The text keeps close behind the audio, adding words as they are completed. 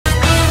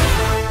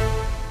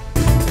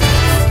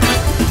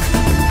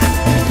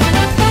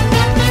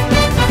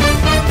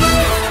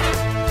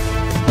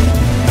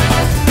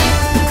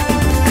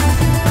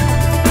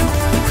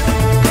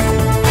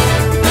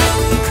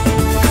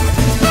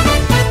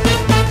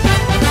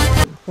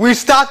We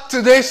start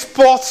today's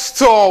sports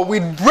tour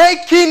with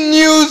breaking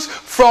news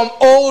from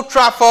Old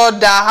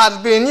Trafford that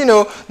has been,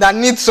 that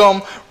needs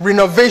some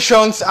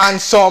renovations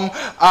and some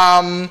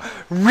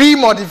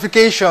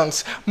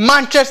remodifications.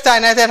 Manchester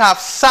United have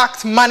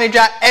sacked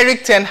manager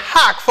Erik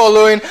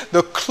following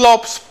the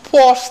club's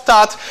poor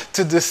start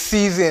to the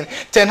season.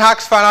 Ten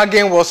Hag's final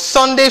game was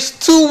Sunday's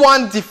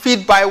 2-1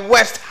 defeat by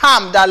West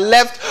Ham that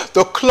left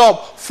the club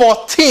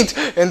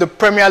 14th in the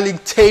Premier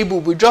League table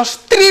with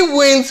just 3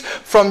 wins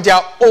from their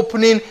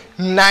opening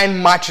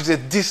 9 matches. A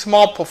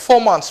dismal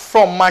performance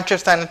from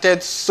Manchester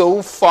United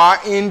so far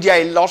in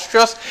their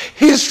illustrious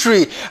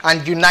history,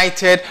 and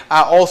United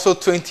are also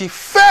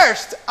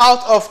 21st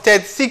out of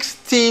 36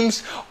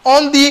 teams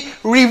on the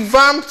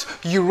revamped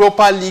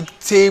Europa League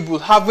table,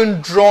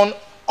 having drawn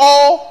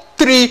all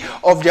 3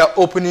 of their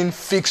opening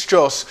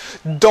fixtures.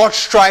 Dutch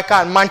striker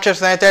and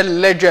Manchester United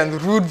legend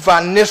Ruud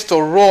van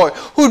Nistelrooy,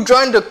 who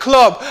joined the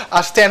club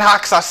as Ten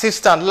Hag's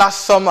assistant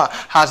last summer,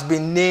 has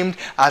been named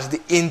as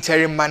the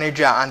interim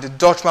manager, and the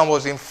Dutchman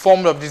was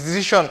informed of the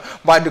decision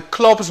by the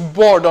club's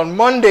board on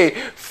Monday,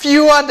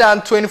 fewer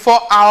than 24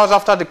 hours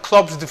after the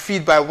club's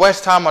defeat by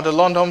West Ham at the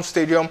London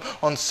Stadium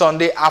on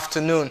Sunday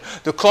afternoon.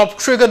 The club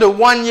triggered a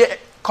 1-year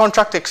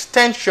contract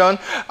extension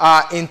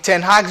in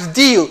Ten Hag's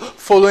deal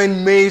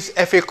following May's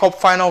FA Cup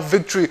final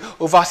victory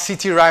over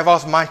City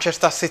rivals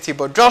Manchester City.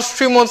 But just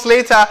 3 months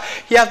later,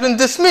 he has been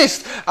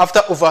dismissed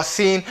after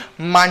overseeing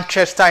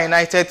Manchester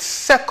United's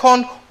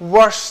second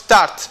worst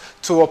start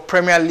to a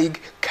Premier League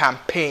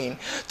campaign.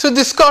 To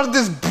discuss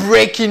this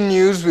breaking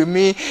news with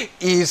me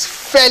is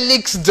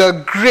Felix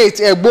the Great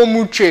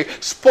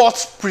Egbomuche,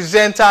 sports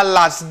presenter,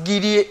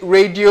 Lasgidi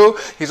Radio.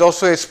 He's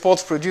also a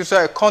sports producer,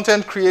 a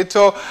content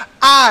creator,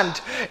 and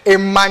a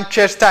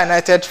Manchester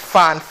United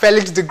fan.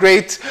 Felix the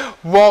Great,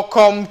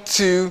 welcome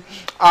to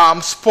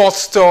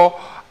Sports Tour.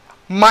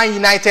 Man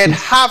United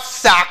have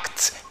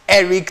sacked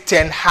Erik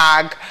ten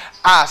Hag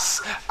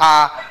as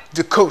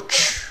the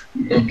coach.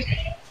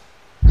 Okay.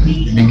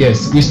 I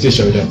guess which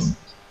station is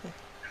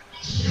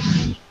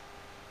that?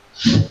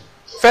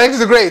 Felix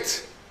the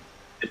Great.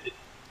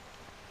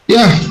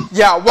 Yeah.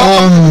 Yeah.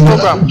 Welcome to the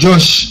program,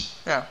 Josh.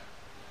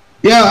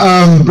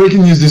 Yeah.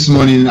 Breaking news this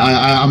morning.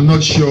 I'm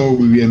not sure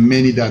we were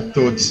many that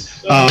thought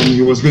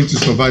he was going to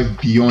survive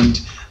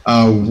beyond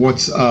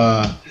what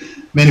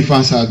many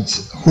fans had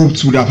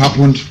hoped would have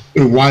happened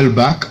a while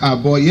back.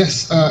 But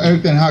yes,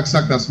 Erik ten Hag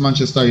sacked as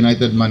Manchester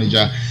United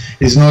manager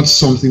is not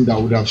something that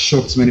would have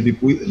shocked many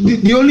people.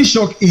 The only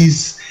shock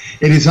is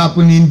it is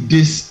happening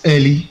this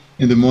early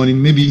in the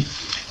morning. Maybe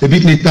a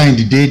bit later in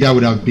the day, that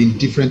would have been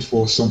different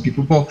for some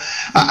people. But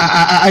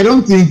I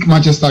don't think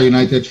Manchester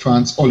United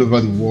fans all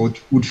over the world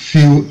would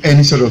feel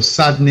any sort of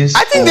sadness.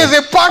 I think there's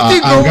a party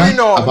going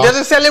on. There's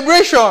a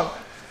celebration.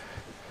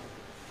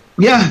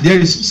 Yeah, there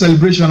is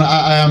celebration.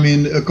 I am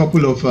in a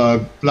couple of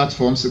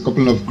platforms, a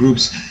couple of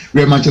groups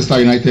where Manchester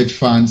United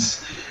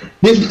fans,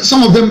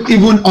 some of them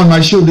even on my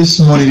show this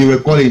morning, they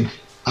were calling,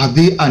 have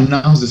they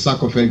announced the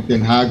sack of Erik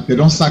ten Hag? They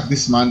don't sack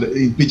this man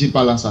in pidgin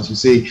parlance, as we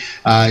say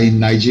in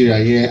Nigeria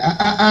here.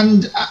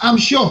 And I'm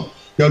sure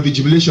there will be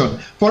jubilation.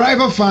 For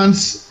rival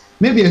fans,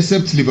 maybe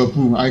except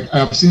Liverpool, I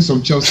have seen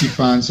some Chelsea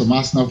fans, some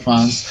Arsenal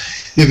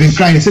fans, they've been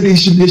crying. They said they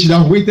should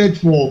have waited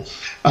for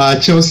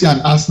Chelsea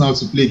and Arsenal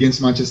to play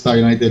against Manchester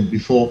United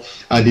before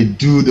they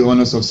do the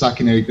honors of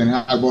sacking Erik ten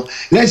Hag. But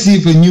let's see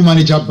if a new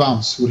manager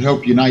bounce would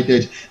help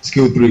United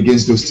scale through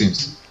against those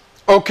teams.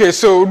 Okay,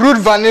 so Ruud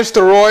van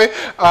Nistelrooy,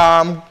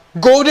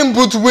 Golden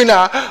Boot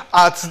winner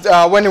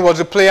at when he was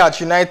a player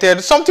at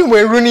United, something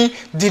Wayne Rooney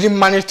didn't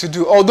manage to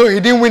do. Although he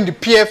didn't win the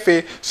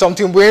PFA,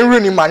 something Wayne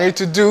Rooney managed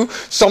to do,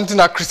 something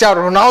that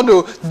Cristiano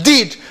Ronaldo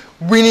did,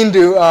 winning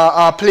the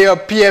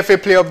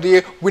PFA Player of the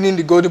Year, winning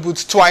the Golden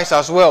Boots twice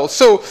as well.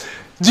 So,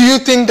 do you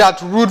think that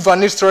Ruud van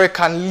Nistelrooy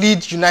can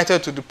lead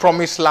United to the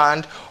promised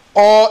land,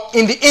 or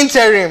in the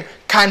interim,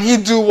 can he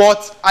do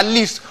what at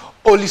least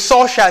Ole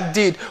Solskjaer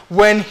did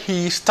when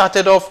he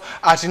started off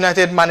as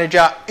United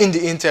manager in the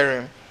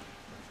interim?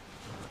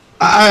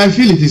 I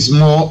feel it is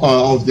more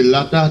of the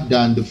latter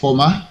than the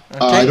former.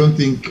 Okay. I don't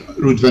think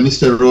Ruud van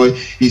Nistelrooy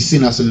is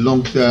seen as a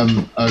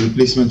long-term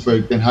replacement for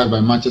Erik ten Hag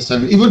by Manchester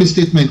United. Even the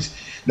statement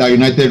that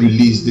United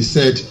released, they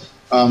said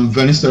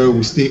van Nistelrooy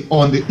will stay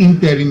on the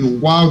interim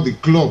while the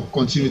club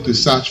continue to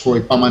search for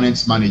a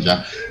permanent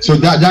manager. So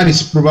that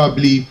is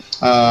probably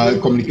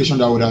communication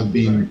that would have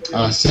been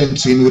sent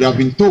to him. Would have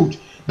been told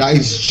that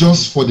it's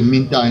just for the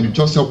meantime,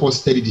 just help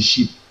us steady the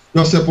ship,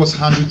 just help us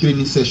handle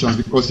training sessions,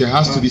 because there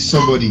has to be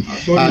somebody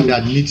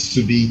that needs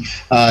to be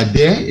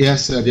there.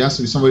 Yes, there has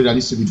to be somebody that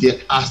needs to be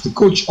there as the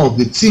coach of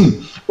the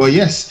team. But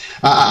yes,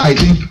 I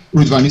think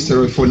Ruud van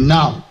Nistelrooy for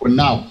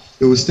now,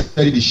 they will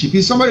steady the ship.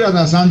 He's somebody that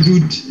has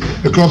handled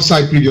the club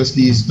side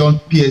previously. He's done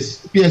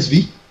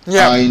PSV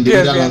in the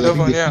Netherlands. I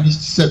think they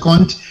finished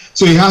second.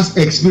 So he has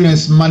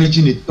experience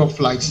managing a top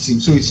flight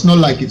team. So it's not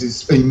like it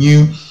is a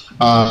new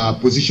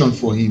position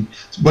for him.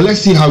 But let's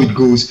see how it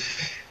goes.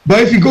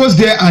 But if he goes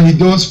there and he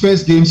does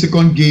first game,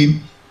 second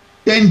game,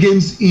 10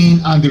 games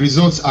in and the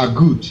results are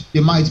good, they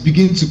might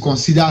begin to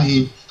consider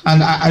him.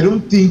 And I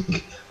don't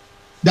think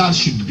that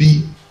should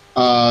be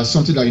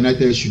something that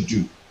United should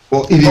do.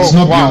 But it is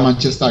not beyond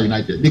Manchester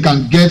United. They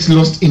can get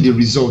lost in the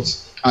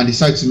results and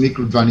decide to make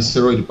Ruud van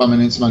Nistelrooy the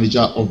permanent manager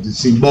of the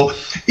team. But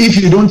if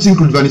you don't think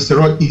Ruud van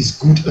Nistelrooy is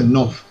good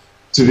enough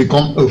to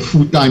become a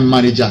full-time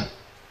manager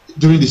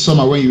during the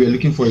summer when you were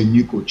looking for a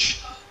new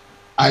coach,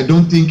 I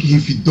don't think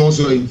if he does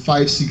well in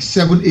 5, 6,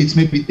 7, 8,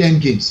 maybe 10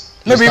 games,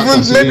 maybe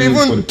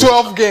even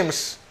 12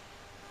 games.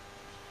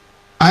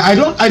 I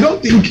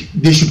don't think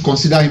they should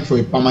consider him for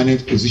a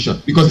permanent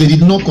position, because they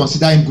did not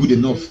consider him good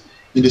enough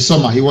in the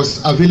summer. He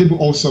was available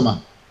all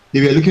summer.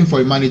 They were looking for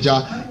a manager.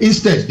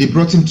 Instead, they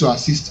brought him to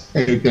assist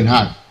Erik ten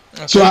Hag.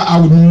 Okay. So I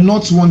would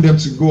not want them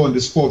to go on the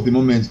spur of the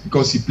moment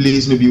because he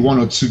plays maybe 1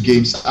 or 2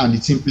 games and the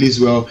team plays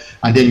well,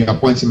 and then you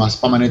appoint him as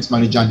permanent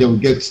manager, and then we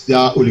get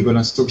that Ole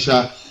Gunnar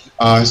Solskjaer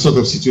sort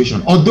of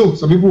situation. Although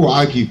some people will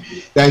argue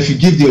that if you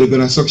give the Ole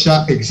Gunnar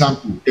Solskjaer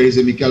example, there is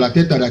a Mikel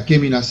Arteta that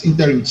came in as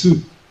interim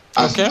too,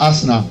 as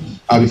Arsenal,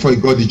 before he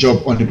got the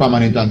job on the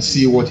permanent, and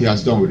see what he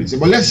has done with it.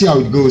 But let's see how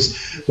it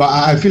goes. But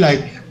I feel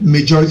like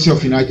majority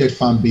of United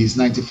fan base,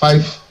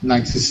 95,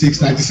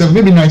 96, 97,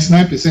 maybe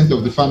 99%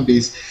 of the fan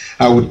base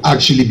would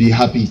actually be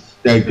happy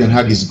that Erik ten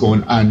Hag is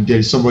gone and there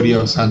is somebody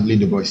else handling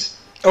the boys.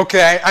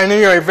 Okay, I know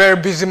you're a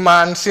very busy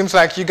man. Seems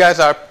like you guys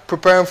are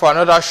preparing for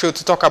another show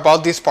to talk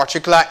about this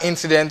particular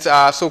incident.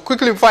 So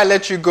quickly before I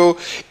let you go,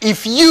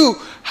 if you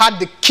had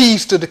the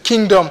keys to the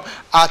kingdom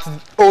at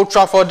Old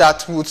Trafford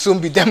that would soon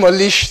be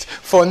demolished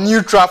for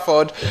New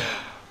Trafford,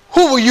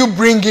 who will you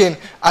bring in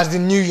as the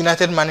new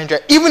United manager?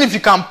 Even if you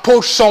can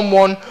poach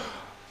someone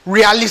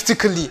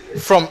realistically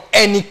from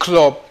any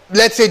club.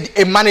 Let's say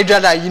a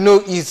manager that you know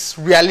is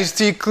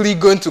realistically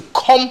going to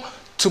come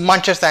to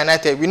Manchester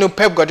United. We know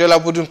Pep Guardiola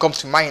wouldn't come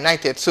to Man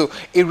United. So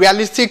a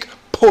realistic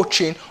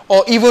poaching,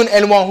 or even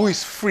anyone who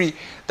is free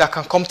that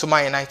can come to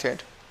Man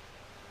United.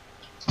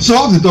 So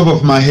off the top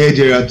of my head,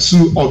 there are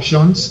 2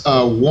 options.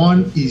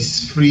 One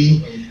is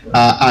free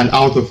and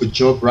out of a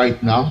job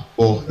right now,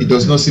 but it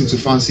does not seem to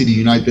fancy the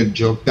United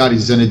job. That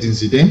is Zinedine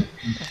Zidane.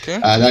 Okay.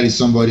 That is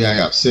somebody I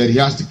have said. He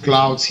has the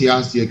clout, he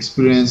has the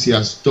experience, he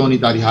has done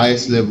it at the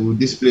highest level.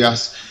 These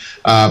players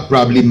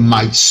probably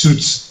might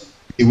suit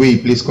the way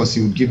he plays, because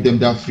he would give them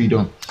that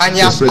freedom. And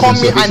he has come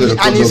in,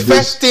 and his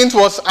first stint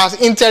was as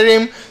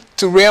interim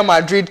to Real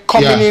Madrid,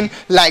 coming in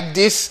like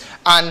this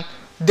and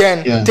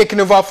then taking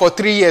over for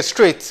 3 years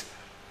straight.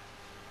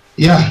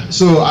 Yeah,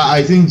 so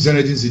I think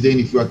Zinedine Zidane,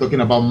 if we are talking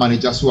about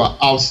managers who are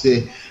out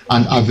there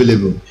and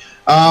available,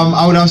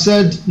 I would have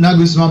said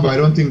Nagelsmann, but I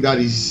don't think that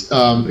is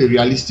a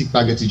realistic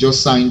target. He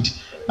just signed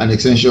an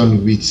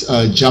extension with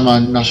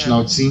German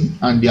national team,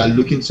 and they are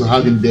looking to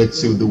have him there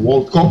till the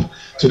World Cup.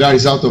 So that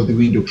is out of the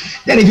window.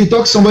 Then if you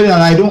talk somebody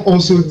that I don't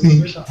also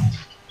think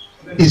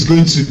is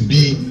going to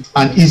be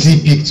an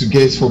easy pick to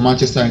get for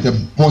Manchester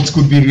United, but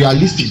could be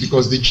realistic,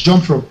 because the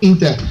jump from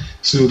Inter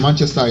to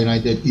Manchester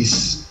United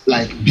is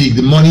like big.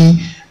 The money,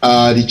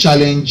 the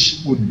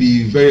challenge would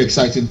be very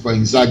exciting for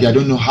Inzaghi. I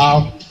don't know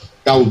how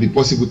that would be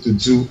possible to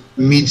do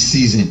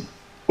mid-season,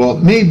 but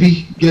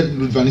maybe get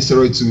Van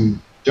Nistelrooy to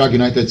drag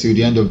United till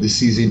the end of the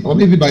season, or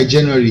maybe by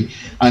January,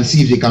 and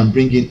see if they can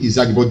bring in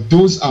Inzaghi. But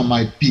those are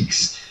my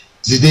picks.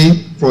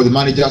 Zidane for the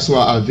managers who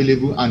are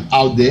available and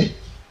out there,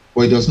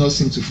 but it does not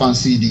seem to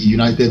fancy the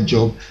United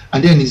job.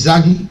 And then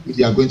Inzaghi, if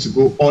they are going to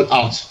go all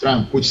out, try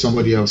and coach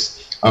somebody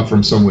else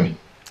from somewhere.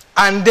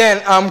 And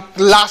then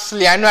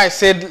lastly, I know I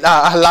said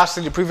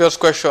lastly the previous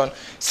question,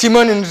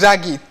 Simone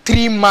Inzaghi,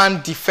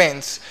 3-man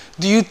defense.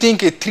 Do you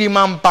think a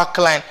 3-man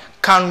backline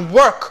can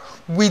work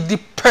with the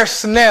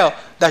personnel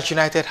that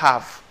United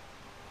have?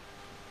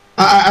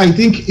 I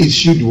think it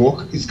should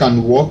work. It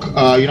can work.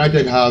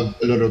 United have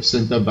a lot of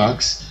centre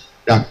backs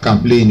that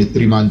can play in a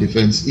 3-man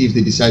defense if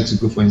they decide to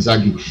go for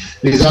Inzaghi.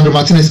 Lisandro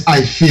Martinez,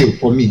 I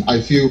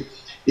feel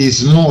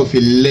is more of a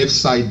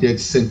left-sided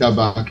centre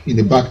back in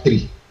the back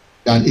 3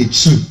 than a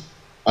 2,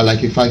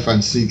 like a 5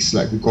 and 6,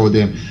 like we call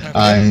them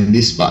in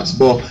this part.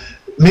 But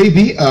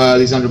maybe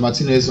Lisandro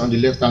Martinez on the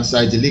left-hand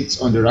side, De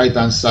Ligt on the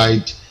right-hand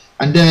side,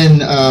 and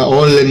then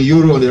or Lenny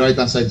Euro on the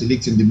right-hand side, De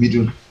Ligt in the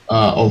middle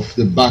of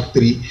the back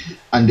 3,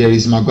 and there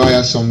is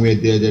Maguire somewhere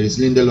there, there is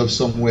Lindelof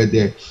somewhere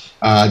there,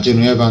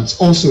 Geno Evans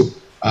also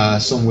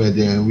somewhere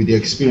there with the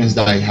experience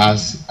that he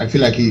has. I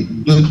feel like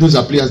those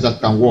are players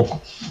that can work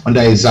under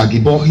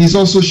Inzaghi, but he's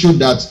also showed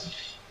that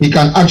he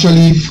can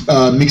actually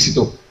mix it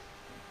up.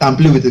 Can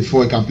play with a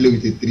 4, he can play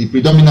with a 3.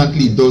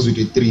 Predominantly he does with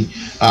a 3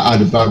 at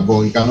the back,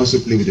 but he can also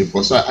play with a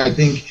 4. So I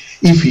think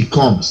if he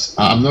comes,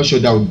 I'm not sure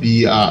that would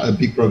be a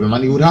big problem,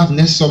 and he would have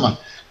next summer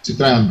to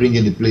try and bring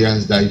in the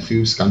players that he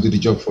feels can do the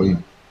job for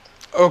him.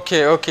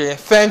 Okay.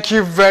 Thank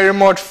you very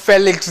much,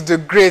 Felix the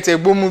Great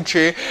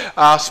Egbomuche,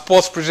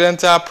 sports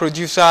presenter,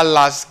 producer,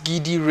 Last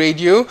Giddy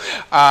Radio.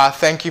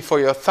 Thank you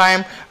for your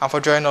time and for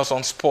joining us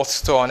on Sports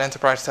Store on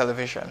Enterprise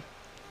Television.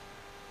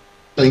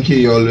 Thank you.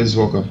 You're always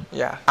welcome.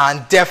 Yeah,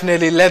 and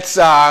definitely let's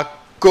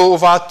go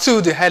over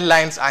to the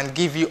headlines and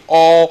give you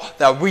all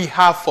that we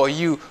have for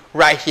you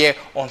right here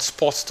on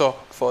Sports Store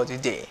for the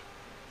day.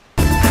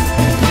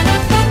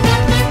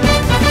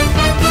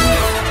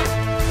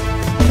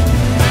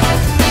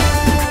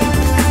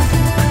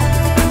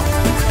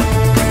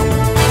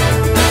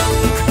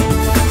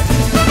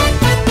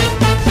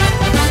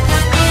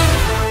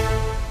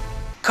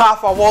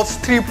 CAF awards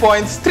 3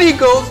 points, 3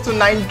 goals to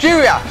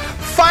Nigeria,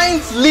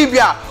 finds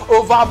Libya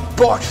over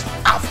botched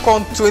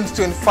AFCON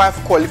 2025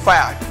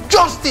 qualifier.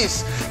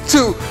 Justice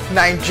to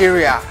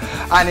Nigeria.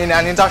 And in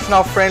an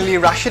international friendly,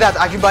 Rasheedat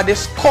Ajibade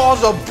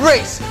scores a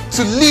brace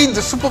to lead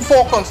the Super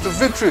Falcons to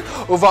victory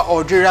over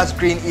Algeria's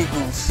Green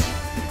Eagles.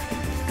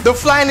 The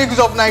Flying Eagles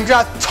of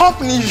Nigeria top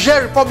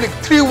Niger Republic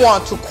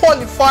 3-1 to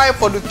qualify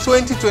for the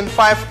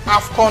 2025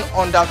 AFCON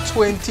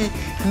Under-20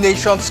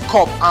 Nations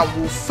Cup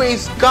and will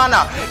face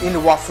Ghana in the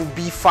WAFU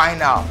B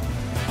final.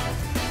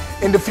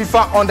 In the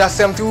FIFA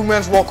Under-17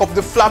 Women's World Cup,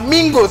 the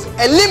Flamingos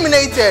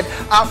eliminated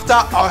after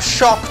a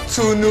shock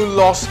 2-0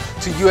 loss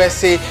to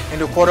USA in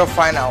the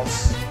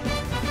quarterfinals.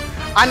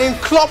 And in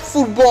club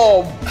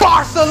football,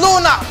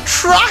 Barcelona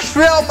trashed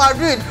Real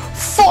Madrid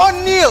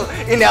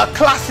 4-0 in El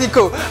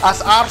Clasico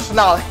as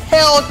Arsenal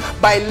held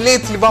by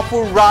late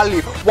Liverpool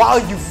rally, while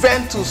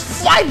Juventus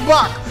fight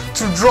back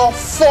to draw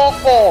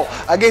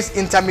 4-4 against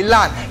Inter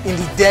Milan in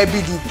the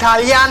Derby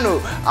d'Italiano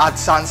at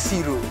San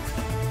Siro.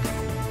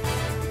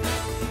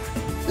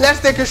 Let's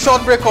take a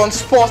short break on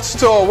Sports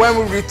Store. When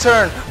we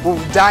return,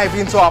 we'll dive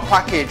into our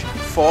package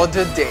for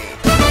the day.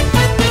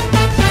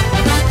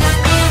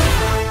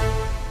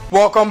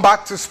 Welcome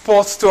back to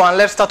Sports Store, and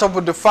let's start off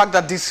with the fact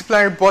that the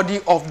disciplinary body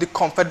of the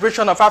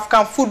Confederation of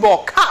African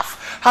Football, CAF,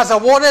 has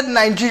awarded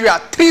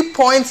Nigeria 3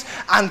 points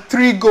and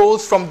 3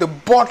 goals from the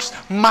botched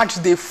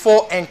matchday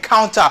 4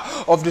 encounter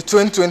of the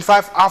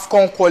 2025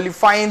 AFCON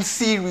qualifying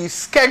series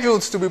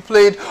scheduled to be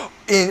played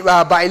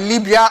by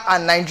Libya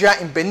and Nigeria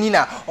in Benin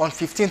on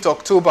 15th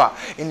October.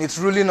 In its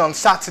ruling on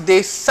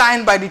Saturday,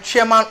 signed by the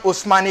chairman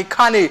Osmani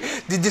Kane,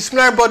 the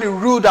disciplinary body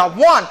ruled that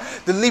 1.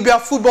 The Libya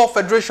Football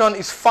Federation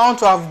is found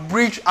to have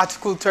breached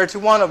Article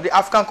 31 of the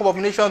African Cup of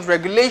Nations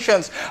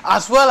regulations,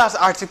 as well as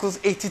Articles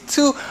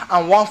 82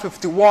 and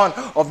 151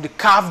 of the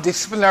CAF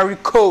disciplinary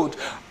code.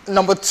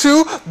 Number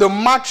 2, the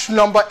match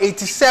number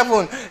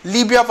 87,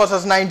 Libya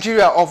versus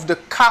Nigeria of the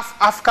CAF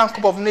African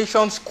Cup of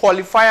Nations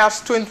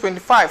qualifiers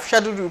 2025,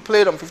 scheduled to be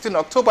played on 15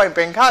 October in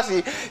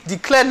Benghazi,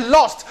 declared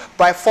lost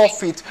by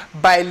forfeit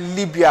by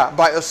Libya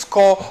by a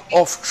score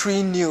of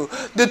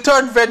 3-0. The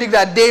third verdict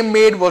that they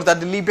made was that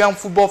the Libyan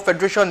Football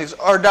Federation is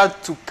ordered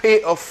to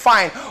pay a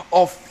fine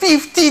of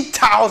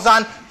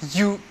 $50,000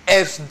 US.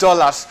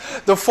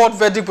 The fourth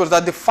verdict was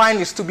that the fine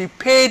is to be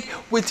paid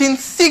within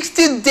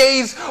 60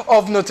 days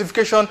of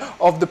notification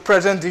of the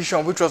present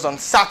decision, which was on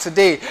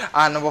Saturday.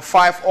 And number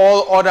 5,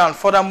 all other and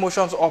further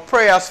motions or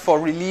prayers for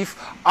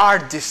relief are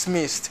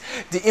dismissed.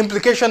 The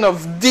implication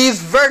of this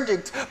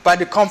verdict by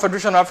the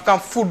Confederation of African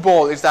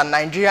Football is that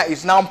Nigeria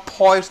is now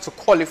poised to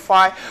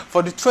qualify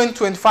for the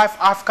 2025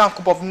 African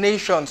Cup of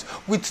Nations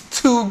with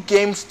 2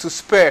 games to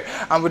spare.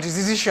 And with this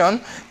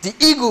decision, the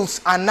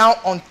Eagles are now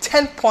on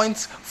 10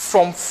 points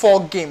from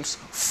 4 games,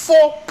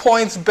 4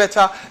 points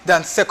better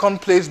than second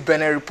place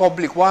Benin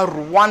Republic, while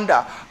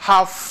Rwanda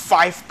have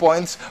 5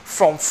 points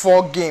from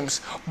 4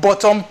 games.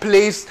 Bottom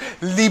place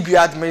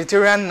Libya, the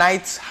Mediterranean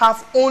Knights,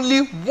 have only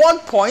 1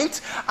 point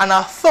and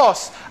are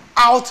thus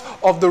out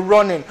of the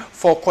running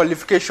for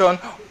qualification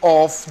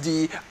of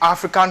the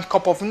African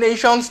Cup of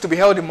Nations to be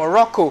held in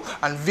Morocco,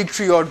 and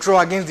victory or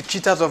draw against the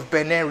Cheetahs of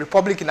Benin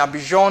Republic in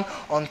Abidjan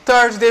on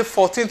Thursday,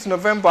 14th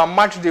November,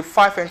 matchday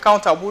 5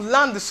 encounter will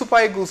land the Super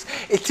Eagles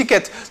a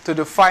ticket to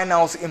the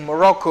finals in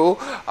Morocco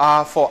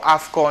for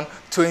AFCON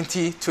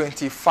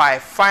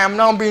 2025. I am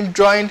now being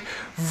joined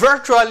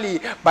virtually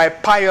by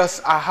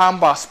Pius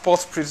Ahamba,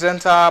 sports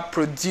presenter,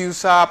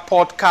 producer,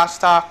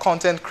 podcaster,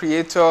 content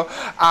creator,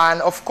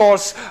 and of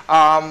course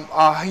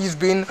he's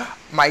been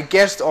my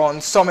guest on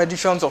some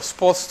editions of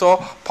Sports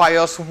Store.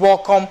 Pius,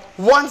 welcome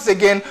once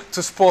again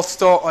to Sports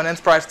Store on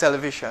Enterprise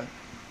Television.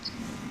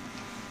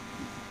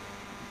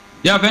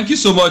 Yeah, thank you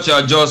so much,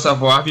 Joseph,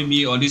 for having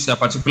me on this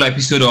particular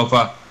episode of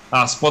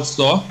Sports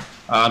Store.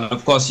 And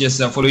of course, yes,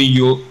 following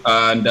you,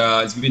 and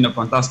it's been a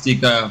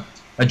fantastic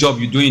job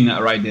you're doing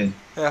right there.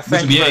 Yeah, good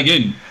to be here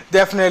again.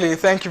 Definitely,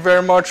 thank you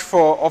very much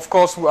for, of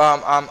course,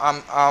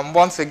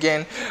 once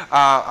again,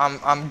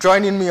 I'm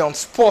joining me on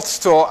Sports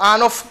Store,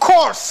 and of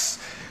course,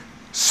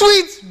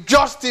 sweet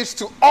justice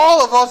to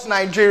all of us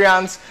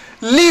Nigerians.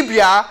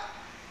 Libya,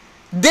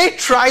 they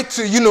try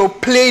to,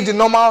 play the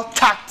normal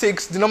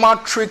tactics, the normal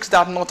tricks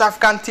that North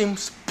African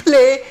teams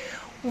play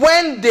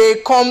when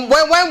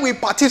we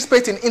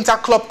participate in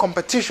inter-club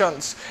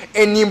competitions.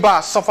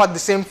 Enyimba suffered the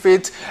same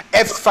fate.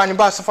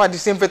 Fanimba suffered the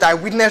same fate. I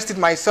witnessed it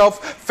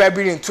myself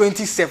February in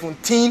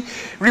 2017.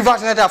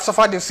 Rivers United have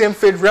suffered the same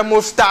fate.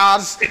 Remo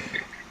Stars,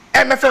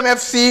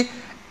 MFMFC,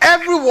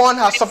 everyone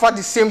has suffered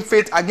the same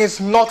fate against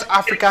North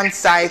African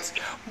sides.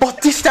 But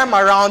this time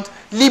around,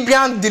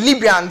 the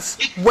Libyans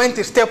went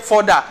a step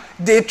further.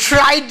 They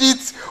tried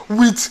it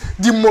with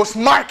the most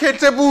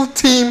marketable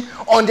team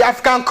on the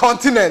African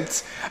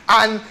continent.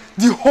 And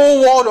the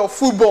whole world of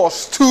football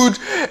stood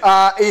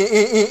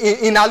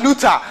in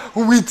Aluta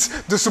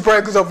with the Super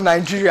Eagles of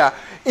Nigeria,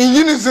 in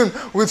unison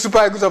with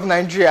Super Eagles of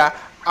Nigeria.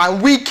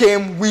 And we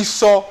came, we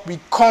saw, we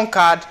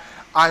conquered,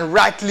 and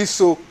rightly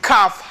so.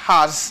 CAF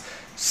has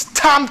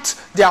stamped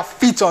their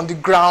feet on the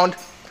ground,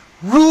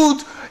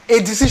 ruled a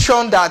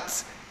decision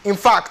that, in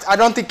fact, I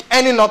don't think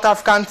any North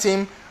African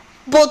team,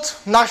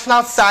 both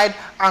national side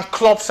and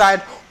club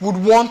side, would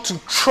want to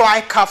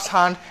try CAF's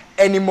hand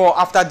anymore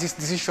after this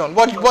decision.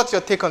 What's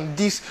your take on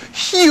this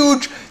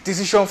huge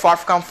decision for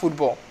African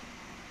football?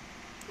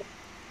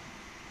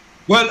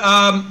 Well,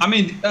 I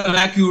mean,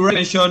 like you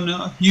mentioned,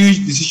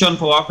 huge decision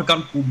for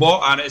African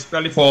football and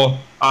especially for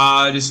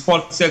the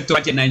sports sector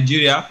in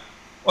Nigeria.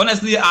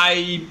 Honestly,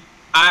 I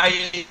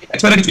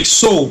expect it to be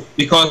so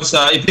because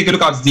if you take a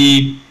look at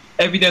the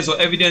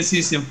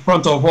evidences in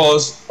front of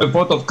us, in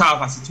front of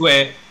CAF, as it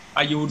were,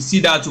 you would see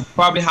that to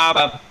probably have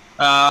a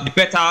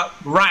better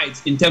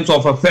right in terms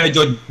of a fair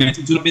judgment.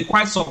 It would be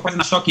quite surprising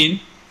and shocking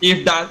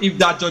if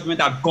that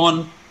judgment had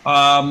gone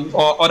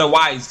or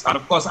otherwise. And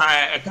of course,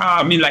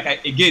 I mean, like I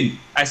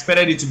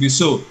expected it to be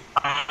so.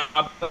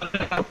 I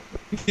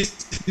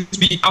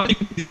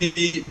think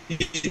the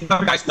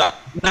guys that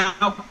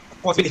now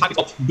the habit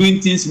of doing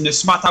things in a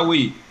smarter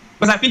way,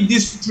 because I think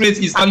this trait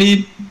is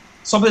actually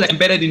something that's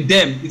embedded in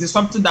them. It is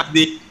something that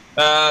they,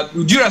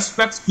 with due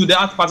respect to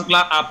that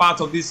particular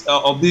part of this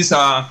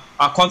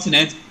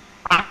continent,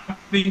 I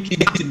think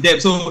it's in them.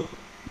 So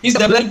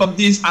instead of learning from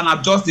this and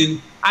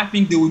adjusting, I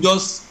think they will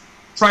just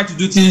try to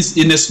do things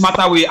in a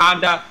smarter way.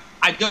 And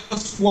I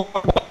just want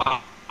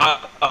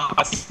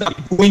a system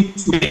going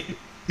to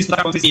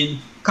this in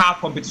car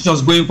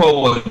competitions going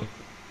forward.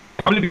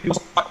 Probably because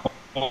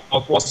for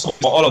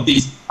all of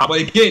this.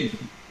 But again,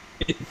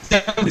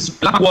 it's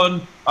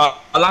one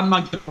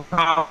landmark in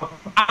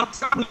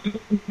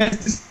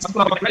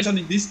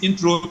this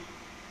intro.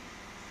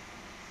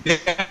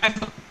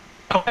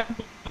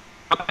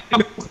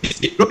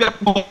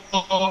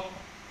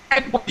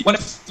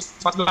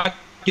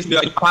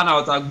 Pan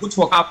out a good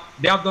for CAF.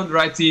 They have done the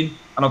right thing,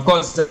 and of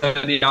course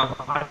they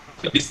have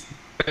this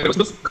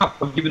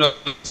giving us.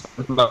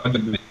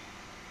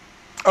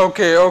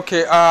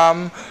 Okay.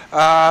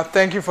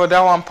 Thank you for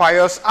that one,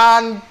 Pius.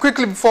 And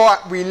quickly before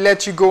we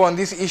let you go on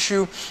this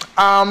issue,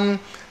 the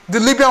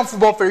Libyan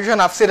Football Federation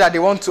have said that they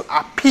want to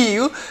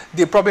appeal.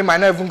 They probably might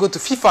not even go to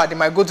FIFA. They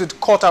might go to the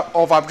Court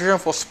of Arbitration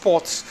for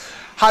Sports.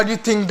 How do you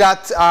think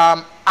that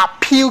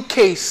appeal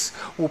case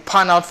will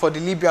pan out for the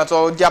Libyans?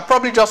 Or they are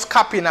probably just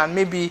capping and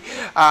maybe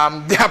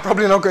they are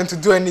probably not going to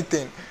do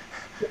anything?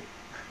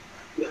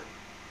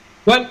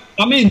 Well,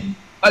 I mean,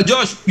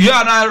 Josh, you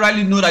and I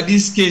really know that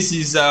this case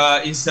is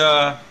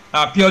a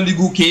pure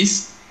legal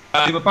case.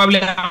 They will probably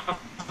have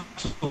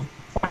to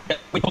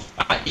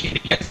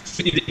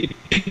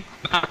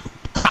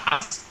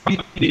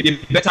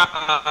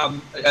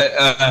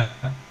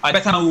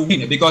better will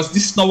win, because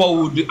this is not what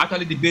we would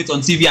actually debate on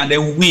TV and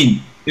then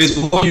win. It is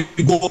what you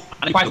go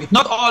and fight.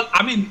 Not all.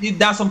 I mean,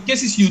 there are some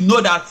cases you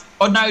know that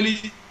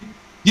ordinarily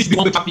this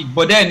will be topic,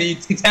 but then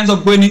it ends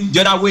up going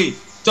the other way,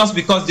 just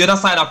because the other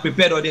side are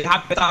prepared, or they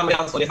have better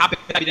lawyers, or they have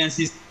better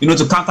evidences,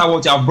 to counter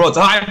what you have brought.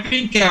 So I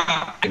think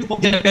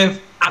JFF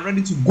are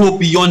ready to go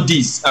beyond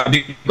this,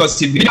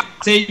 because if they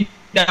say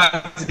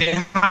that they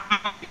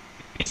have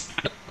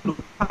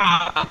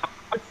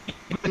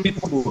and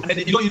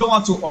you don't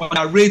want to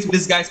underrate what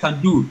these guys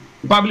can do.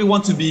 You probably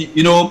want to be,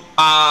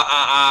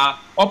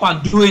 up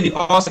and doing it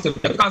all,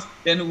 because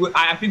then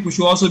I think we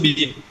should also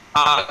be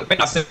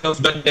better ourselves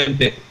than them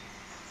there.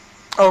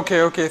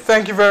 Okay.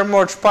 Thank you very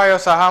much,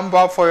 Pius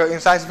Ahamba, for your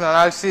incisive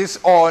analysis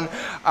on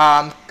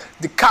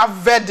the CAF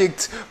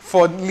verdict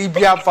for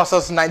Libya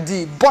versus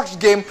Nigeria, the botched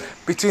game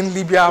between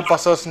Libya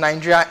versus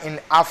Nigeria in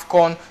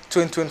AFCON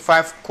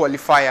 2025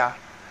 qualifier.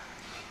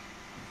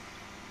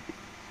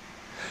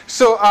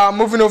 So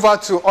moving over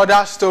to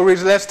other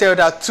stories, let's tell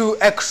that two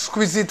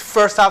exquisite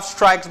first-half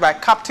strikes by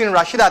Captain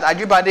Rasheedat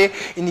Ajibade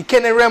in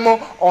Ikene Remo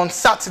on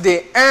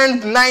Saturday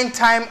earned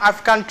 9-time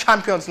African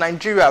champions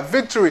Nigeria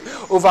victory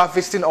over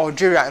visiting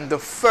Algeria in the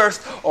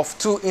first of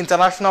two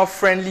international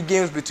friendly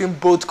games between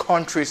both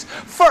countries.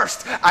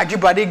 First,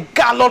 Ajibade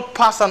galloped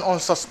past an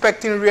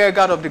unsuspecting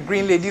rearguard of the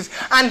Green Ladies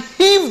and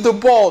heaved the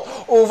ball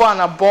over and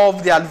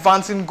above the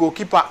advancing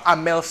goalkeeper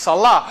Amel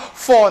Salah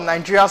for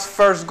Nigeria's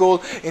first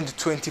goal in the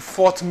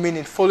 24th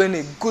minute, following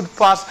a good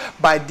pass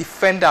by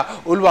defender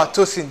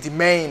Oluwatosin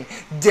Dimeyin.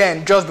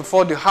 Then, just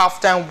before the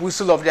halftime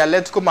whistle of the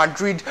Atletico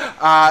Madrid, the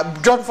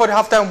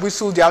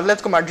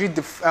Atletico Madrid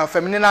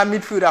Femenina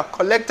midfielder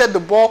collected the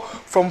ball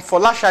from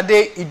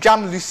Folashade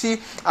Ijam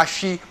Lucy as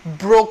she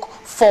broke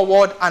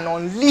forward and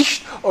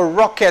unleashed a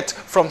rocket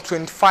from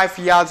 25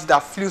 yards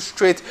that flew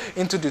straight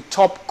into the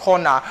top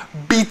corner,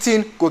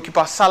 beating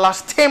goalkeeper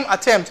Salah's tame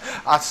attempt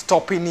at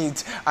stopping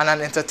it. And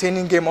an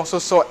entertaining game also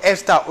saw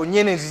Esther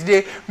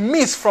Onyenezide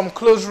miss from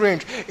close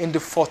range in the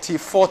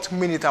 44th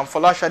minute, and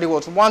Folashade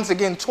was once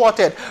again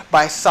thwarted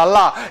by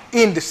Salah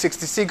in the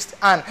 66th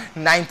and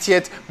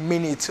 90th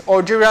minute.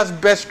 Algeria's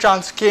best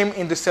chance came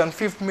in the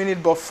 75th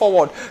minute, but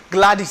forward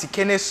Gladys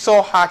Ikene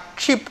saw her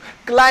chip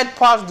glide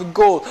past the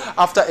goal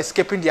after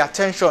escaping the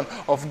attention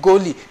of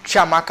goalie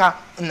Chiamaka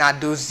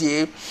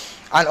Nadozie.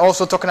 And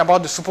also talking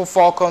about the Super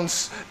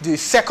Falcons, the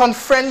second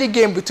friendly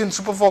game between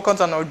Super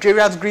Falcons and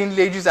Nigeria's Green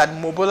Ladies at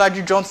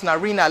Mobolaji Johnson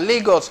Arena,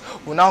 Lagos,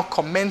 will now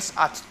commence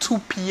at 2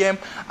 p.m.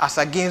 as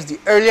against the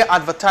earlier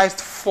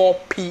advertised 4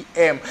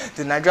 p.m.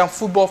 The Nigerian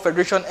Football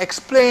Federation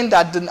explained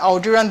that the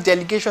Algerian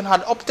delegation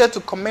had opted to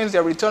commence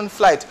their return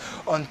flight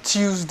on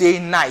Tuesday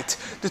night.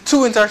 The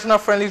two international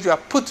friendlies were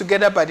put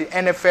together by the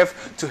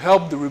NFF to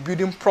help the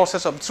rebuilding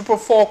process of the Super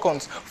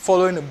Falcons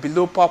following a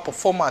below-par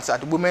performance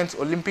at the Women's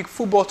Olympic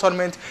Football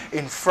Tournament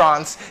in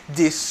France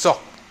this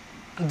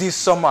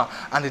summer,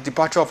 and the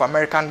departure of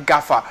American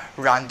gaffer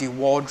Randy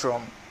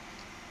Waldrum.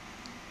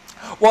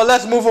 Well,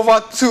 let's move over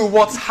to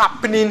what's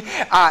happening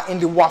in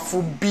the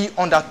WAFU B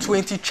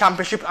Under-20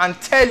 Championship and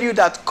tell you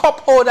that cup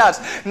holders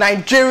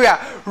Nigeria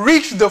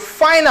reached the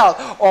final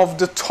of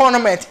the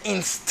tournament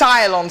in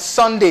style on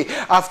Sunday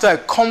after a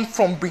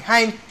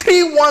come-from-behind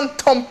 3-1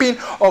 thumping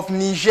of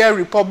Niger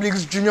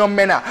Republic's Junior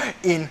Mena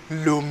in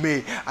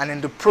Lomé, and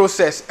in the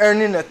process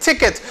earning a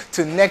ticket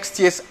to next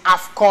year's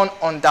AFCON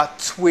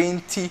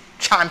Under-20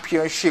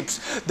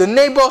 Championships. The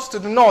neighbors to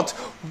the north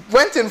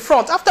went in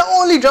front after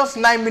only just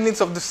 9 minutes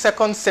of the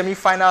second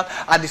semi-final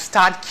at the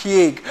Stade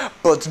Kieg,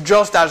 but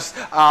just as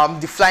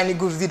the Flying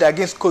Eagles did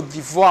against Cote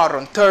d'Ivoire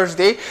on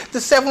Thursday, the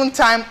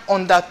 7-time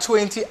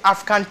Under-20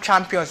 African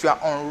champions were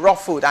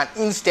unruffled, and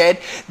instead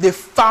they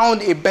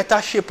found a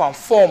better shape and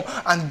form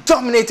and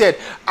dominated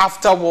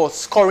afterwards,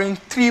 scoring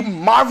 3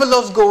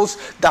 marvelous goals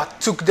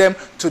that took them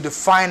to the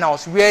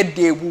finals, where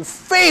they will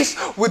face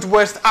with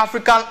West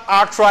African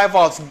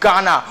arch-rivals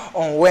Ghana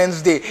on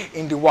Wednesday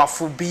in the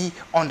WAFU B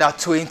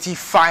Under-20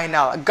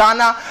 final.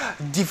 Ghana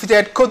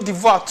defeated Cote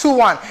d'Ivoire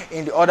 2-1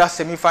 in the other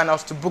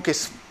semi-finals to book a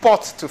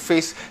spot to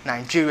face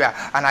Nigeria.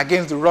 And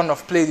against the run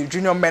of play, the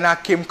Junior Mena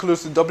came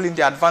close to doubling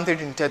the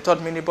advantage in the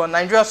 33rd minute, but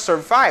Nigeria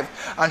survived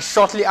and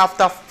shortly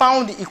after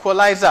found the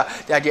equalizer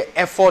that their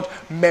effort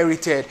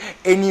merited.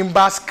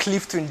 Enimba's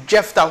Clifton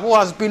Jefta, who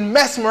has been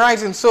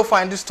mesmerizing so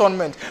far in this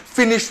tournament,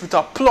 finished with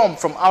a plumb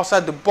from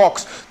outside the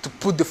box to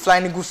put the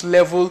Flying Eagles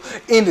level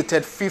in the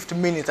 35th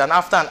minute. And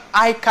after an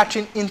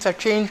eye-catching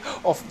interchange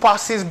of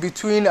passes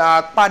between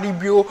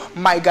Paribio,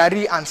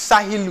 Maigari and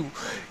Sahilu,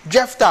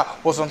 Jefta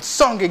was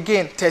unsung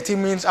again 30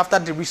 minutes after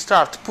the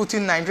restart,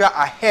 putting Nigeria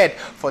ahead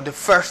for the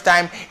first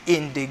time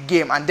in the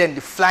game. And then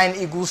the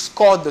Flying Eagles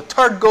scored the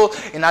third goal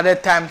in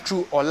added time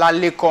through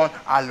Olalekan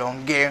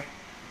Alonge.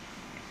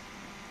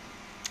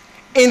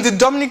 In the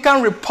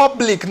Dominican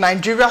Republic,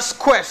 Nigeria's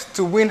quest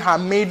to win her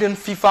maiden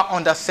FIFA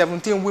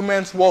Under-17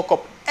 Women's World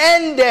Cup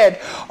ended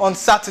on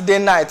Saturday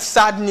night.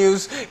 Sad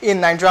news in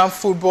Nigerian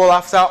football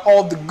after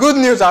all the good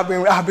news I've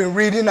been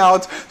reading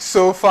out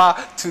so far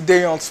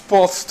today on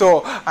Sports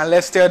Store. And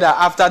let's tell that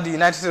after the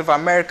United States of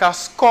America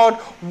scored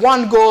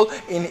 1 goal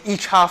in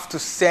each half to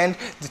send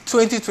the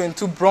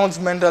 2022 bronze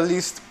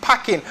medalists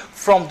packing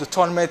from the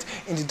tournament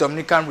in the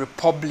Dominican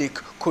Republic.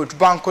 Coach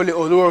Bankole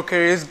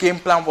Oluokere's game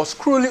plan was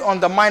cruelly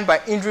undermined by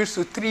injuries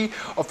to 3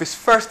 of his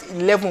first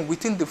 11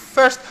 within the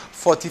first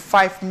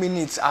 45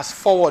 minutes, as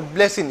forward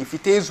Blessing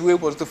Ifitezue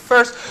was the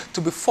first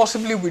to be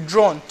forcibly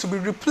withdrawn to be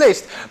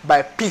replaced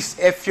by Peace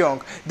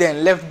Effiong.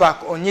 Then left back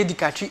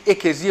Onyedikachi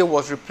Ekezie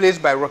was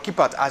replaced by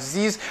Rokipat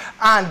Aziz,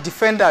 and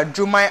defender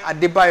Jumai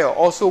Adebayo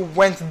also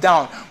went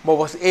down but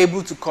was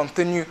able to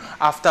continue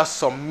after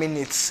some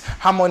minutes.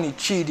 Harmony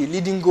Chi, the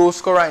leading goal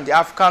scorer in the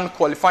African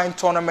qualifying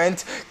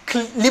tournament,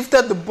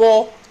 lifted the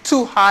ball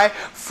too high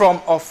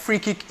from a free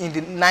kick in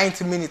the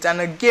 9th minute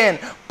and again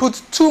put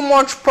too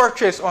much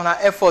purchase on her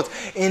effort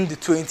in the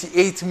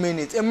 28th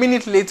minute. A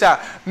minute later,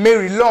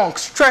 Mary Long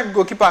struck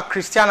goalkeeper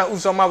Christiana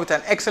Uzoma with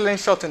an excellent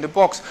shot in the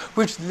box,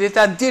 which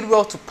later did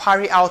well to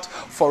parry out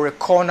for a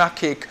corner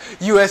kick.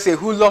 USA,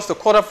 who lost the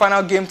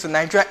quarterfinal game to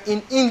Nigeria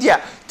in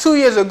India 2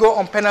 years ago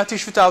on penalty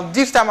shootout,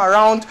 this time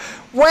around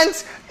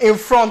went in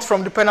front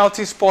from the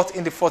penalty spot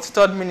in the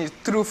 43rd minute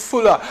through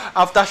Fuller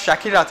after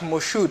Shakirat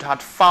Moshood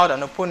had fouled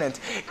an opponent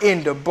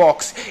in the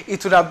box.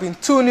 It would have been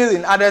 2-0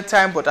 in added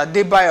time, but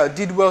Adebayo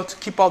did well to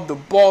keep out the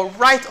ball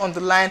right on the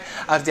line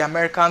as the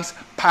Americans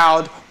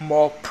piled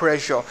more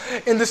pressure.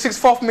 In the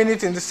 64th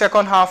minute in the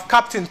second half,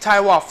 Captain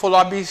Taiwo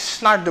Afolabi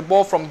snatched the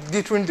ball from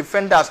glittering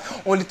defenders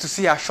only to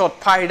see her shot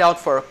parried out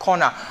for a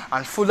corner,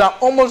 and Fuller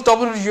almost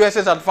doubled the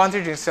USA's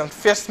advantage in the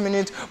 71st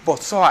minute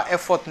but saw her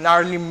effort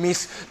narrowly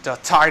miss the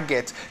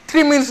target.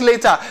 3 minutes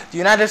later, the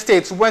United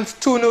States went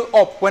 2-0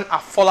 up when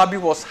Afolabi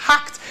was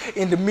hacked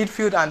in the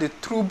midfield and the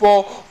through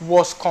ball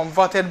was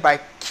converted by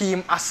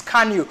Kim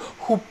Ascanio,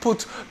 who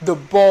put the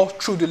ball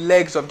through the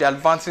legs of the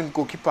advancing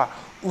goalkeeper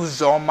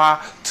Uzoma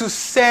to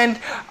send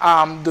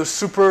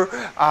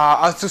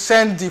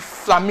the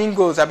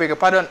Flamingos, I beg your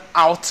pardon,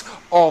 out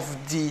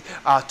of the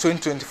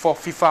 2024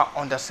 FIFA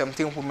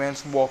Under-17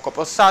 Women's World Cup.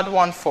 A sad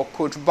one for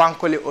Coach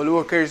Bankole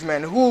Oluokere's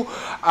men, who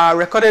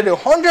recorded a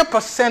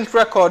 100%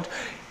 record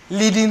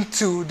leading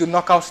to the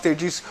knockout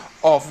stages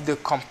of the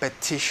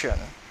competition.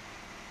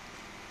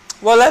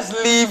 Well, let's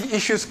leave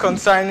issues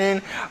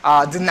concerning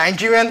the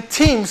Nigerian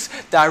teams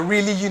that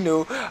really,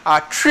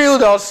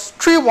 thrilled us.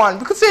 3-1.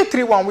 We could say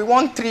 3-1. We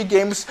won 3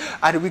 games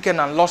at the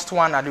weekend and lost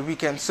 1 at the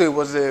weekend. So it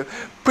was a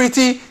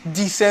pretty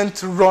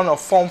decent run of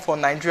form for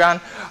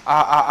Nigerian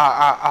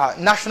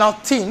national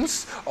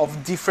teams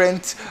of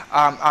different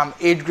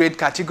age grade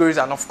categories,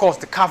 and of course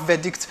the CAF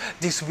verdict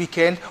this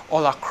weekend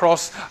all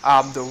across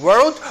the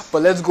world.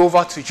 But let's go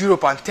over to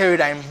Europe and tell you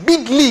that in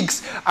big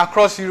leagues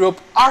across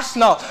Europe,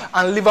 Arsenal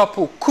and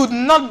Liverpool could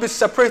not be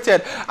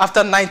separated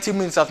after 90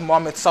 minutes as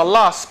Mohamed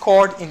Salah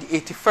scored in the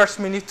 81st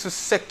minute to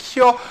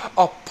secure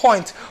a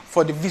point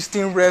for the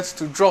visiting Reds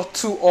to draw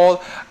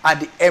 2-2 at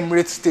the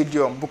Emirates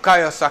Stadium.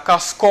 Bukayo Saka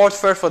scored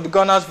first for the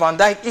Gunners, Van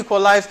Dijk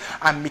equalized,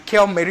 and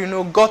Mikel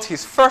Merino got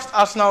his first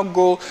Arsenal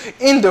goal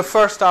in the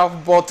first half,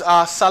 but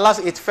Salah's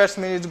 81st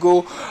minute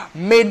goal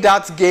made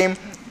that game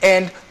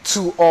end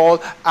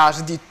 2-2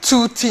 as the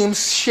two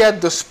teams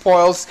shared the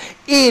spoils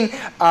in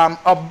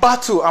a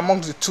battle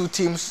amongst the two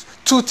teams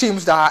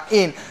that are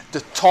in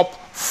the top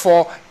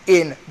 4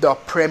 in the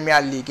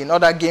Premier League. In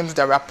other games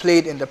that were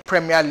played in the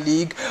Premier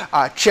League,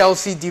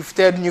 Chelsea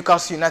defeated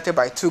Newcastle United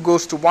by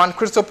 2-1,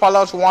 Crystal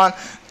Palace 1,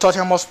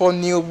 Tottenham Hotspur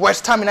 0,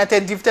 West Ham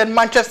United defeated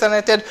Manchester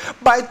United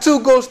by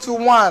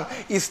 2-1.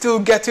 It's still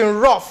getting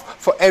rough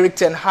for Erik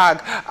ten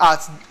Hag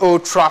at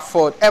Old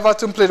Trafford.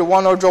 Everton played a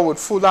 1-1 draw with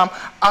Fulham,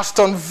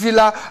 Aston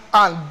Villa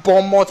and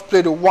Bournemouth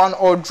played a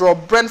 1-1 draw,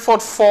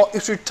 Brentford 4,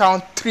 Ipswich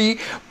Town 3,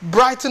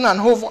 Brighton and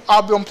Hove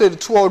Albion played a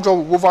 2-2 draw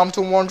with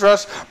Wolverhampton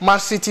Wanderers, Man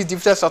City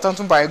defeated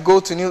Southampton by a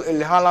 0-0,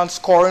 Erling Haaland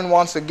scoring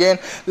once again.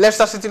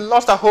 Leicester City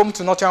lost at home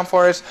to Nottingham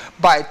Forest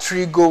by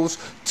 3-1.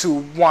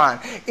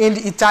 In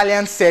the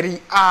Italian Serie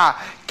A,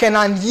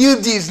 Kenan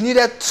Yildiz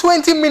needed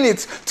 20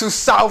 minutes to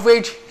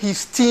salvage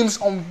his team's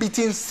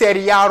unbeaten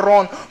Serie A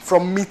run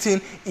from meeting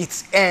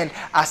its end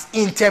as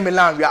Inter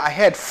Milan were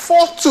ahead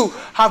 4-2,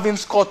 having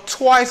scored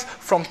twice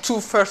from 2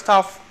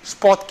 first-half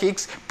spot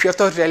kicks,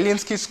 Piotr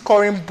Zielinski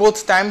scoring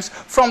both times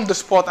from the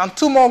spot, and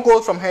 2 more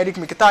goals from Henrik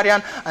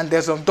Mkhitaryan and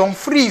Desmond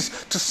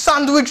Dumfries to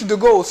sandwich the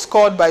goal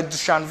scored by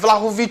Dusan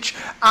Vlahovic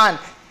and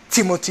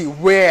Timothy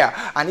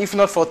Weah. And if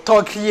not for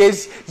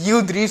Turkey's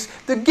Yildiz,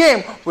 the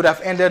game would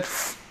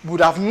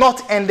have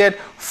not ended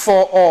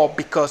 4-4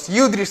 because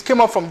Yildiz came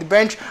up from the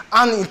bench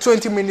and in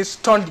 20 minutes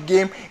turned the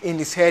game in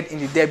his head in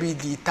the Derby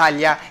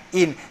d'Italia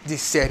in the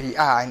Serie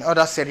A. In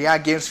other Serie A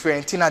games,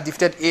 Fiorentina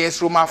defeated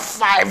AS Roma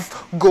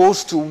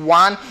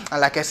 5-1,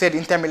 and like I said,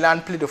 Inter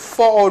Milan played a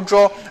 4-4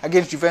 draw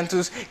against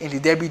Juventus in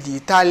the Derby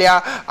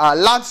d'Italia.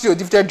 Lazio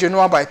defeated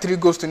Genoa by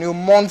 3-0.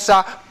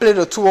 Monza played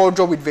a 2-2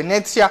 draw with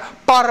Venezia.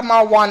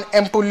 Parma 1,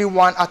 Empoli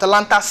 1,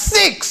 Atalanta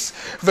 6,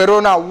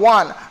 Verona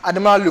 1.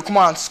 Ademola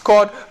Lookman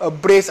scored a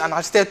brace and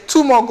assisted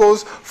 2 more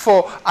goals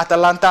for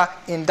Atalanta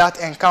in that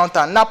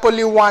encounter.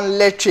 Napoli 1,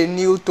 Lecce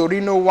 0,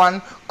 Torino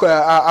 1,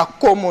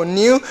 Como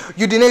 0,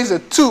 Udinese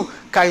 2,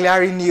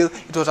 Cagliari 0.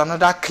 It was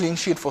another clean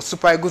sheet for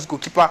Super Eagles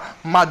goalkeeper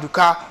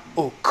Maduka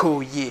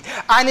Okoye.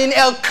 And in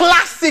El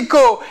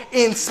Clasico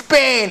in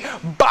Spain,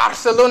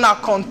 Barcelona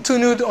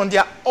continued on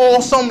their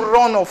awesome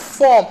run of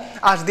form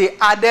as they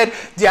added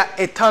their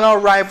eternal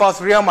rivals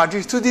Real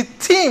Madrid to the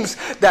teams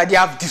that they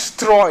have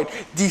destroyed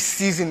this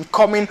season,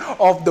 coming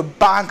off the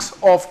backs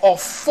of a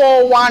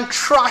 4-1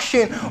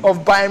 trashing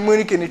of Bayern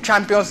Munich in the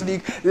Champions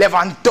League.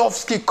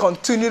 Lewandowski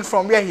continued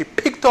from where he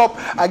picked up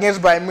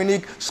against Bayern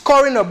Munich,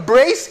 scoring a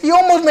brace. He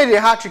almost made a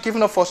hat-trick,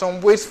 even for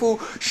some wasteful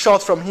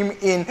shots from him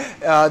in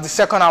the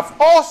second half.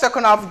 All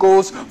second half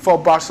goals for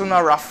Barcelona,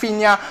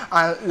 Rafinha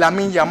and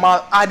Lamine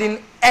Yamal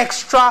adding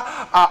extra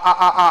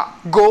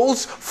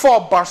goals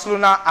for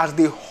Barcelona as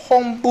they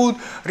humbled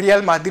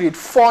Real Madrid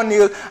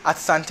 4-0 at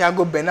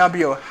Santiago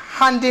Bernabeu,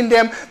 handing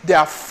them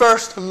their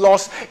first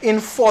loss in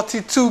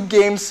 42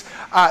 games,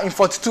 in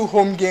 42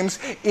 home games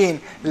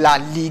in La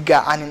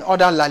Liga. And in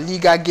other La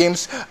Liga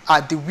games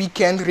at the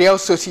weekend, Real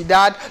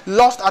Sociedad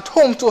lost at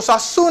home to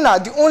Osasuna,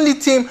 the only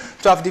team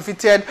to have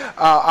defeated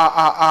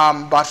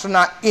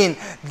Barcelona in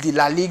the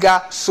La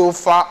Liga so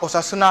far.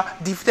 Osasuna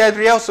defeated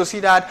Real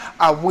Sociedad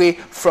away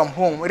from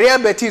home. Real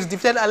Betis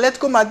defeated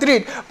Atletico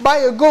Madrid by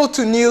a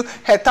 0-0,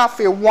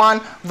 Getafe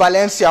 1,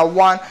 Valencia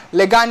 1,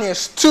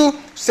 Leganés 2,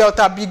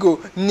 Celta Vigo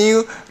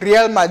 0.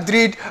 Real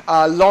Madrid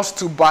lost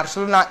to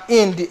Barcelona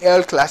in the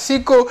El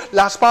Clasico.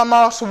 Las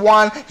Palmas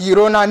 1,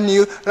 Girona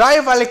 0.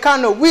 Rayo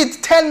Vallecano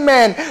with 10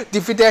 men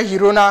defeated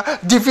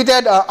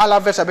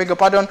Alaves, I beg your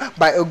pardon,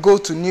 by a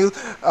 0-0.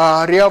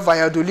 Real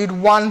Valladolid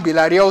 1,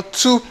 Villarreal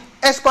 2,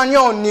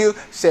 Espanyol 0,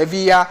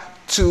 Sevilla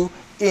 2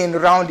 in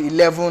round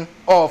 11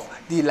 of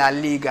the La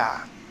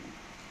Liga.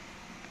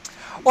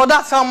 Well,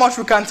 that's how much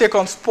we can take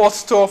on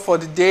Sports Tour for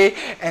the day.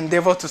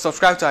 Endeavor to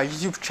subscribe to our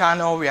YouTube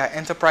channel. We are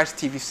Enterprise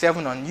TV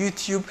 7 on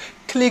YouTube.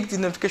 Click the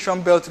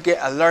notification bell to get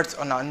alerts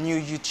on our new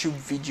YouTube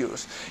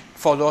videos.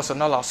 Follow us on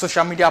all our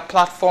social media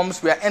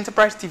platforms. We are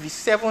Enterprise TV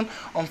 7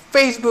 on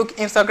Facebook,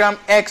 Instagram,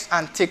 X,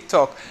 and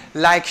TikTok.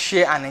 Like,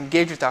 share, and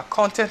engage with our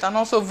content. And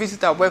also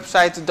visit our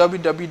website,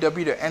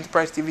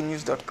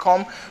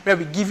 www.enterprisetvnews.com, where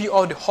we give you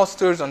all the hot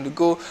stories on the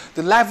go,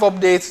 the live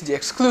updates, the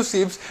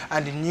exclusives,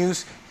 and the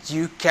news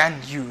you can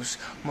use.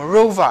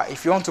 Moreover,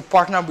 if you want to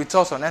partner with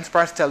us on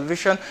Enterprise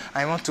Television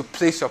and you want to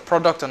place your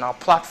product on our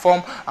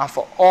platform, and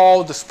for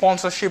all the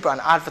sponsorship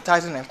and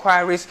advertising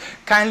inquiries,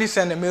 kindly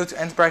send a mail to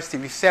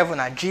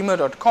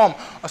enterprisetv7@gmail.com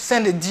or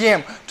send a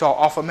DM to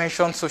our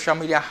aforementioned social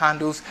media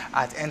handles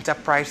at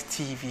Enterprise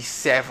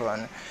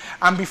TV7.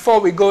 And before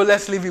we go,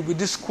 let's leave you with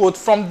this quote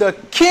from the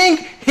king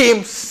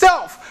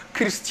himself,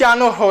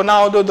 Cristiano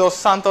Ronaldo dos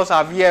Santos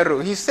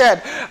Aveiro. He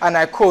said, and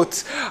I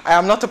quote, "I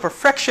am not a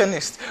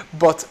perfectionist,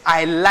 but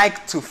I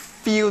like to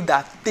feel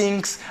that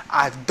things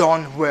are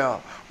done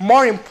well.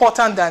 More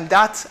important than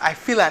that, I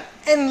feel an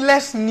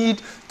endless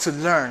need to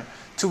learn,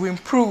 to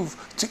improve,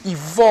 to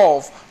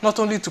evolve, not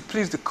only to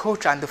please the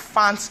coach and the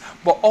fans,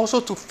 but also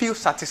to feel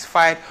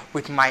satisfied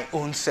with my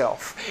own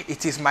self.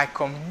 It is my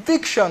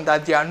conviction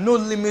that there are no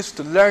limits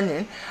to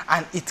learning,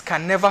 and it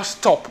can never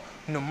stop,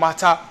 no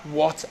matter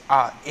what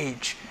our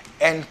age."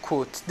 End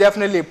quote.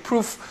 Definitely a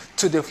proof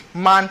to the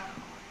man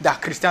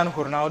that Cristiano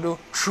Ronaldo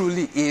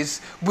truly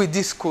is, with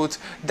this quote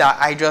that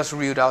I just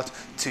read out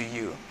to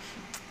you.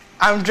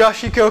 I'm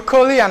Josh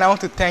Okoli, and I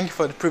want to thank you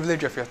for the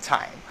privilege of your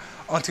time.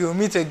 Until we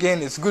meet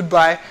again, it's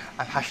goodbye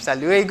and hasta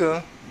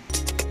luego.